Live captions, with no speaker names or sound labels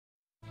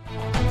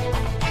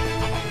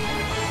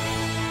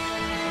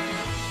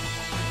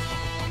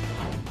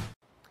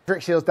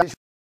Shiels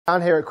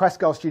down here at Quest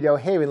Golf Studio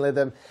here in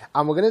Lytham,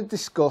 and we're going to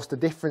discuss the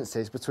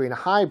differences between a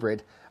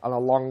hybrid and a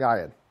long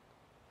iron,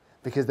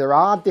 because there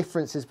are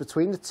differences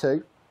between the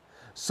two.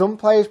 Some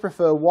players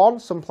prefer one,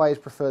 some players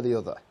prefer the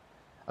other,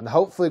 and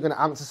hopefully we're going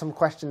to answer some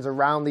questions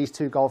around these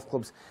two golf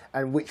clubs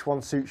and which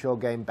one suits your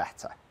game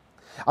better.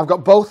 I've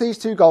got both these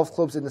two golf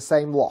clubs in the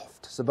same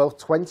loft, so both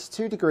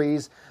 22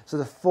 degrees, so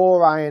the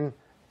 4-iron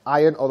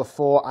or the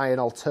 4-iron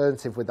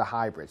alternative with the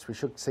hybrids. We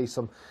should see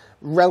some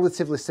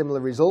relatively similar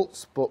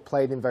results, but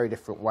played in very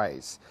different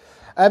ways.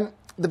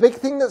 The big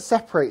thing that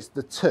separates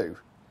the two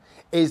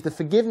is the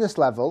forgiveness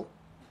level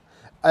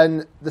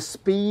and the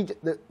speed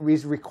that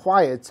is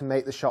required to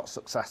make the shot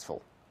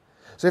successful.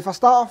 So if I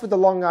start off with the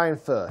long iron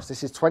first,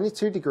 this is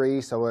 22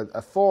 degrees, so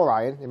a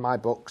 4-iron in my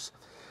books.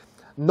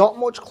 Not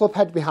much club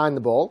head behind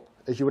the ball,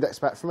 as you would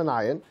expect from an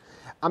iron.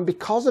 And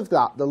because of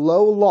that, the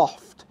low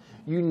loft,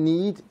 you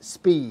need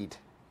speed.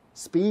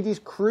 Speed is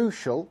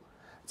crucial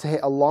to hit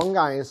a long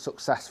iron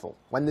successful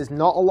when there's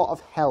not a lot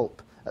of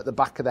help at the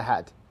back of the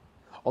head.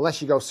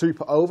 Unless you go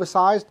super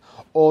oversized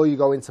or you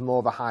go into more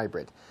of a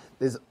hybrid.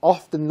 There's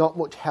often not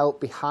much help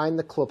behind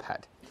the club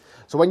head.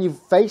 So when you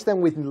face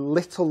them with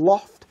little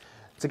loft,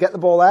 to get the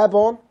ball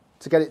airborne,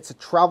 to get it to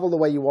travel the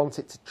way you want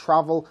it to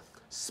travel,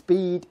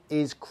 speed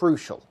is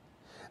crucial.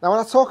 Now when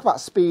I talk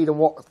about speed and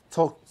what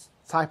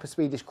type of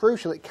speed is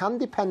crucial, it can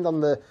depend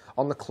on the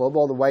club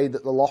or the way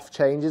that the loft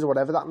changes or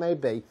whatever that may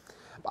be.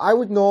 But I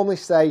would normally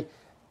say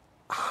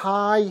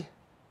high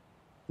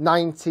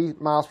 90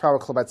 miles per hour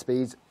club head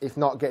speeds, if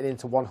not getting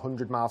into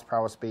 100 miles per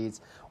hour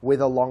speeds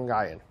with a long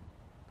iron.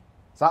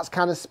 So that's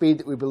kind of speed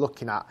that we'd be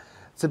looking at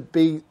to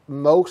be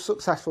most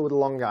successful with a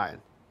long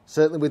iron,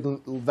 certainly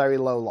with very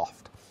low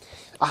loft.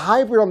 A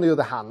hybrid, on the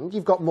other hand,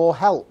 you've got more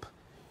help.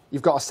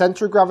 You've got a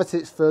centre of gravity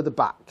that's further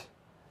back.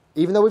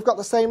 Even though we've got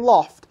the same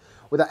loft,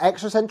 with that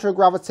extra centre of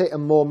gravity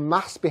and more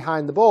mass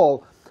behind the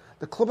ball,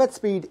 the club head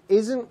speed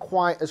isn't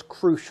quite as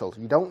crucial.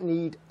 You don't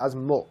need as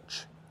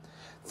much.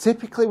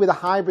 Typically with a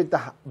hybrid,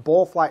 the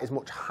ball flight is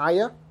much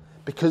higher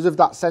because of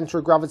that centre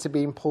of gravity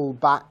being pulled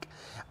back,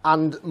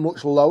 and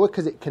much lower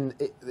because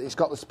it's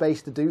got the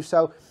space to do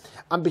so.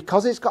 And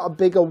because it's got a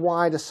bigger,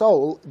 wider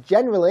sole,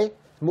 generally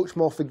much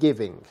more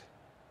forgiving.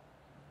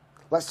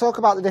 Let's talk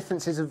about the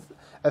differences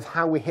of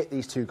how we hit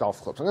these two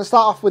golf clubs. I'm going to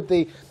start off with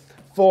the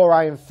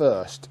 4-iron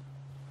first.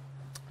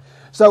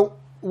 So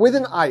with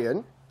an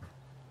iron,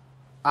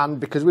 and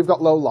because we've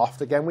got low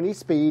loft, again we need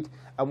speed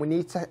and we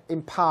need to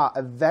impart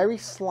a very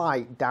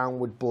slight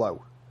downward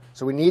blow.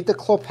 So we need the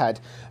club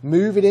head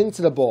moving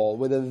into the ball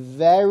with a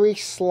very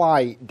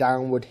slight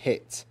downward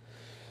hit.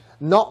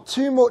 Not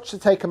too much to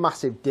take a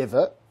massive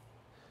divot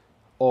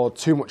or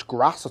too much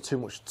grass or too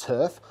much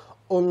turf.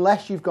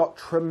 Unless you've got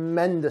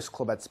tremendous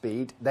club head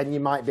speed, then you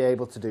might be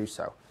able to do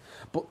so.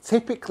 But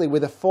typically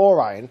with a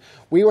 4-iron,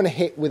 we want to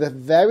hit with a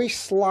very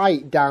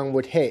slight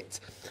downward hit,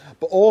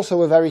 but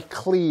also a very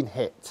clean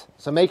hit.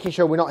 So making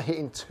sure we're not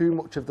hitting too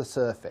much of the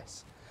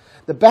surface.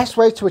 The best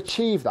way to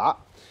achieve that,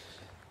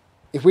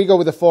 if we go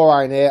with a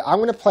 4-iron here, I'm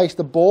going to place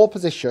the ball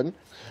position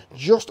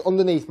just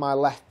underneath my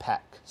left pec,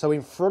 so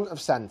in front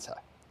of centre.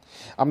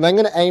 I'm then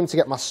going to aim to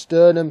get my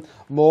sternum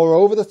more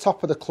over the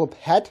top of the club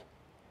head.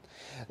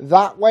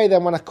 That way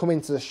then when I come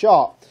into the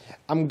shot,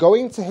 I'm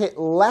going to hit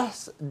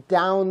less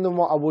down than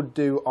what I would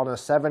do on a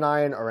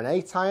 7-iron or an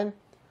 8-iron,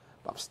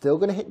 but I'm still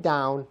going to hit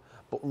down,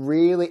 but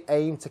really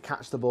aim to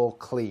catch the ball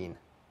clean.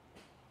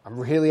 I'm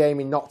really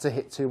aiming not to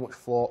hit too much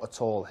floor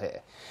at all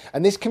here.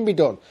 And this can be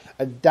done.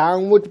 A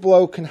downward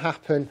blow can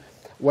happen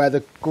where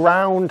the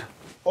ground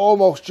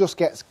almost just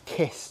gets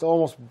kissed,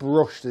 almost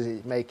brushed as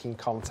it's making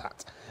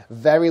contact.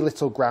 Very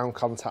little ground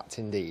contact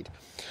indeed.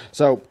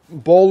 So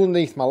ball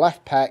underneath my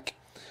left pec,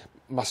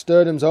 my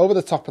sternum's over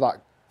the top of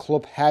that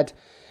club head,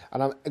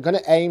 and I'm going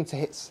to aim to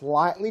hit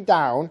slightly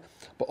down,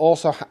 but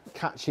also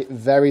catch it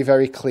very,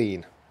 very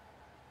clean.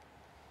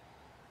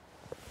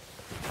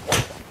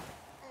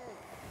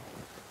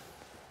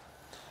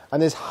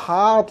 And there's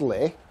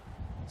hardly,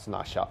 it's a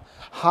nice shot,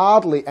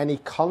 hardly any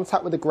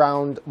contact with the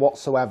ground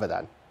whatsoever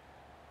then.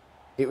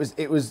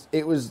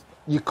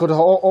 You could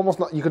almost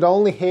not, you could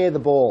only hear the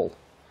ball.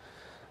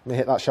 Let me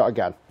hit that shot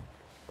again.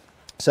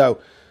 So,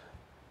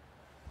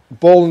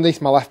 ball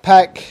underneath my left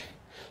pec,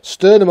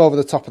 sternum over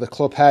the top of the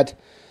club head.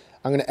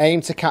 I'm going to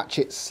aim to catch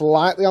it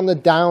slightly on the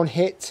down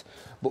hit,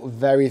 but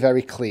very,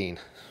 very clean.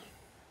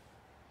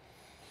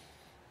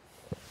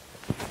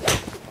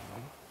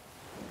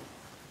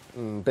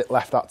 Bit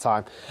left that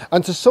time.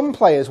 And to some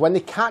players, when they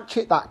catch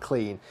it that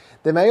clean,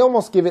 they may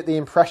almost give it the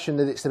impression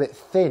that it's a bit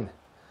thin.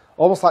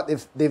 Almost like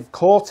they've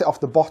caught it off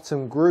the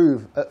bottom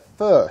groove at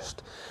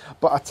first.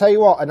 But I tell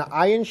you what, an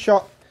iron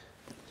shot,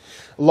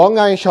 long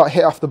iron shot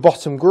hit off the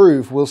bottom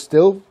groove will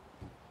still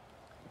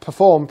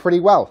perform pretty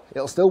well.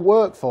 It'll still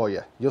work for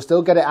you. You'll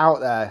still get it out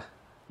there.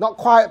 Not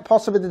quite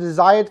possibly the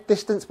desired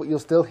distance, but you'll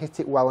still hit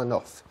it well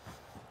enough.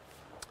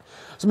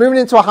 So moving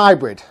into a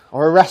hybrid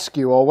or a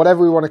rescue or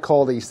whatever we want to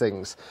call these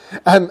things.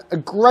 A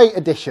great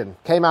addition.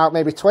 Came out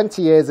maybe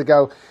 20 years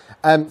ago.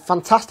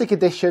 Fantastic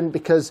addition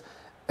because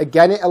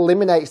Again, it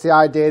eliminates the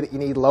idea that you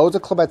need loads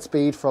of clubhead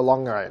speed for a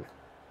long iron.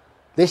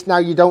 This now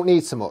you don't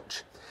need so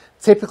much.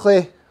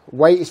 Typically,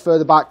 weight is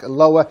further back and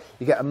lower.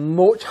 You get a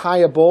much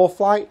higher ball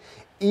flight,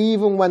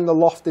 even when the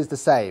loft is the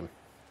same.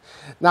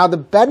 Now, the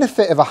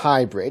benefit of a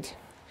hybrid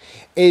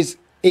is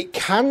it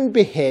can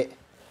be hit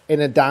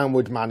in a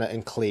downward manner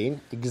and clean,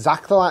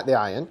 exactly like the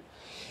iron,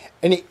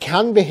 and it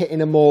can be hit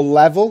in a more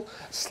level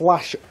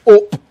 /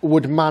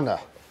 upward manner.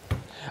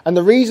 And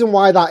the reason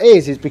why that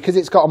is because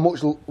it's got a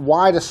much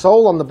wider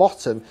sole on the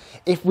bottom.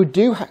 If we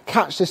do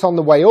catch this on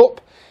the way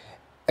up,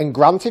 and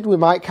granted we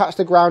might catch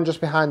the ground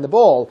just behind the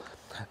ball,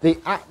 the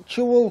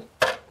actual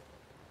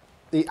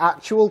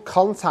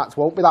contact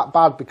won't be that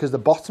bad because the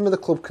bottom of the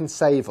club can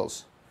save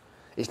us.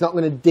 It's not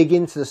going to dig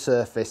into the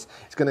surface.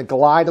 It's going to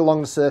glide along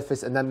the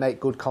surface and then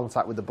make good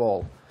contact with the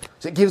ball.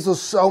 So it gives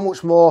us so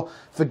much more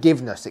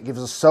forgiveness. It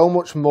gives us so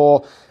much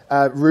more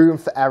room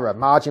for error,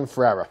 margin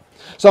for error.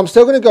 So I'm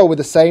still going to go with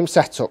the same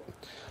setup.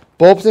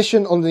 Ball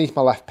position underneath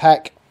my left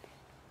pec.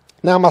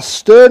 Now my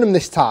sternum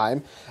this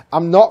time,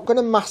 I'm not going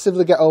to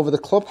massively get over the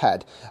club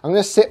head. I'm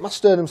going to sit my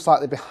sternum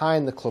slightly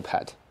behind the club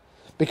head.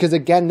 Because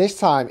again, this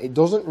time, it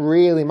doesn't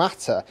really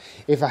matter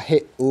if I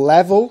hit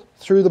level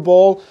through the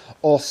ball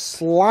or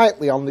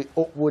slightly on the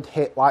upward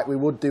hit like we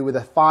would do with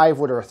a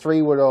 5-wood or a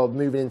 3-wood or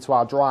moving into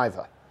our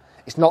driver.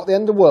 It's not the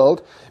end of the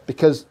world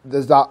because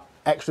there's that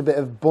extra bit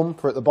of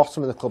bumper at the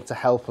bottom of the club to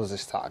help us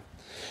this time.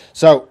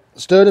 So,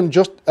 sternum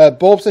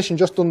ball position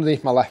just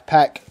underneath my left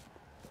pec.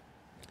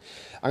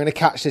 I'm going to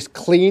catch this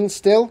clean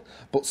still,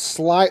 but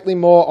slightly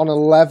more on a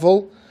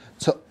level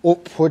to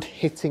upward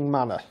hitting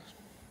manner.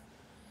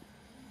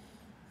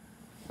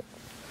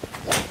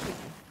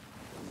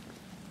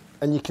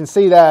 And you can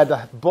see there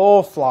the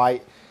ball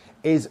flight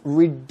is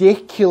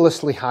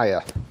ridiculously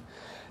higher.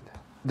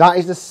 That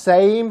is the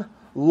same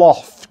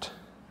loft.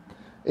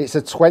 It's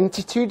a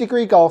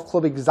 22-degree golf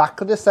club,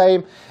 exactly the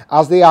same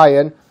as the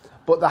iron,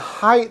 but the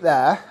height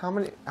there, how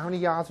many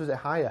yards was it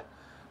higher?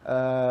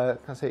 Can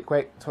I say it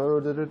quick?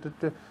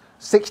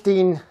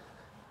 16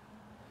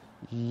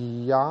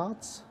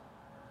 yards?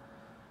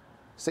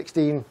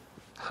 16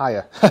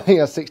 higher. I think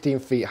that's 16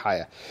 feet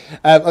higher.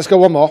 Let's go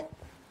one more.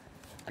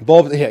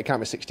 Ball here, it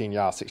can't be 16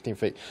 yards, 16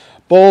 feet.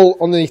 Ball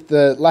underneath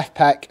the left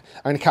pec.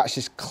 I'm going to catch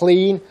this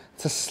clean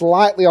to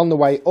slightly on the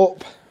way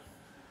up.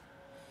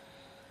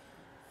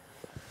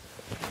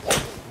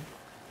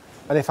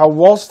 And if I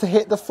was to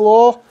hit the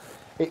floor,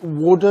 it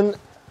wouldn't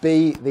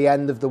be the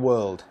end of the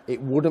world.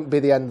 It wouldn't be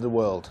the end of the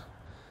world.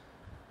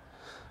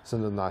 It's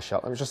another nice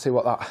shot. Let me just see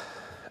what that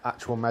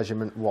actual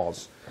measurement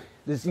was.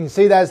 As you can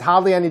see, there's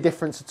hardly any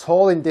difference at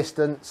all in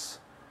distance.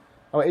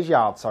 Oh, it is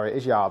yards, sorry, it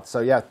is yards.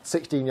 So yeah,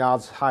 16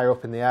 yards higher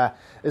up in the air.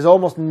 There's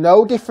almost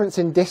no difference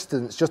in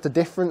distance, just the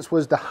difference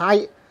was the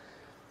height.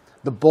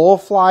 The ball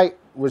flight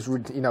was,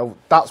 you know,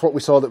 that's what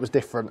we saw that was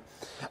different.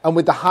 And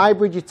with the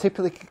hybrid, you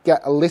typically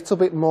get a little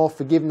bit more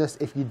forgiveness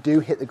if you do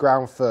hit the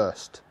ground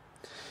first.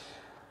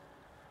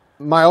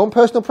 My own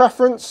personal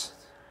preference,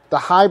 the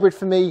hybrid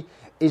for me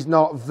is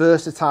not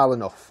versatile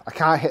enough. I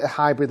can't hit a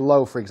hybrid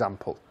low, for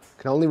example.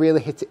 I can only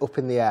really hit it up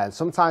in the air. And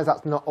sometimes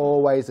that's not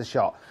always the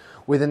shot.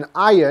 With an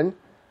iron,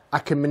 I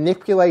can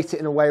manipulate it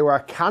in a way where I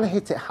can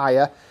hit it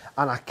higher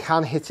and I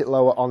can hit it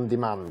lower on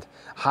demand.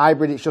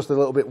 Hybrid, it's just a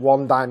little bit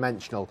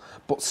one-dimensional.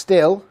 But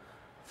still,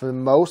 for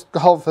most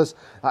golfers,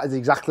 that is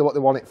exactly what they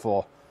want it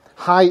for.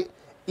 Height,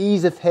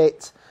 ease of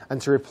hit,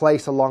 and to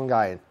replace a long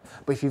iron.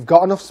 But if you've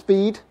got enough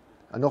speed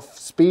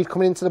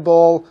coming into the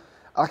ball,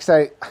 like I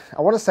say,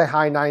 I want to say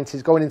high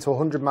 90s, going into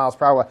 100 miles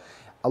per hour,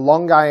 a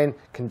long iron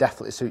can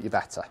definitely suit you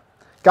better.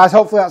 Guys,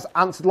 hopefully that's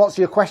answered lots of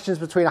your questions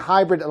between a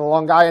hybrid and a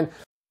long iron.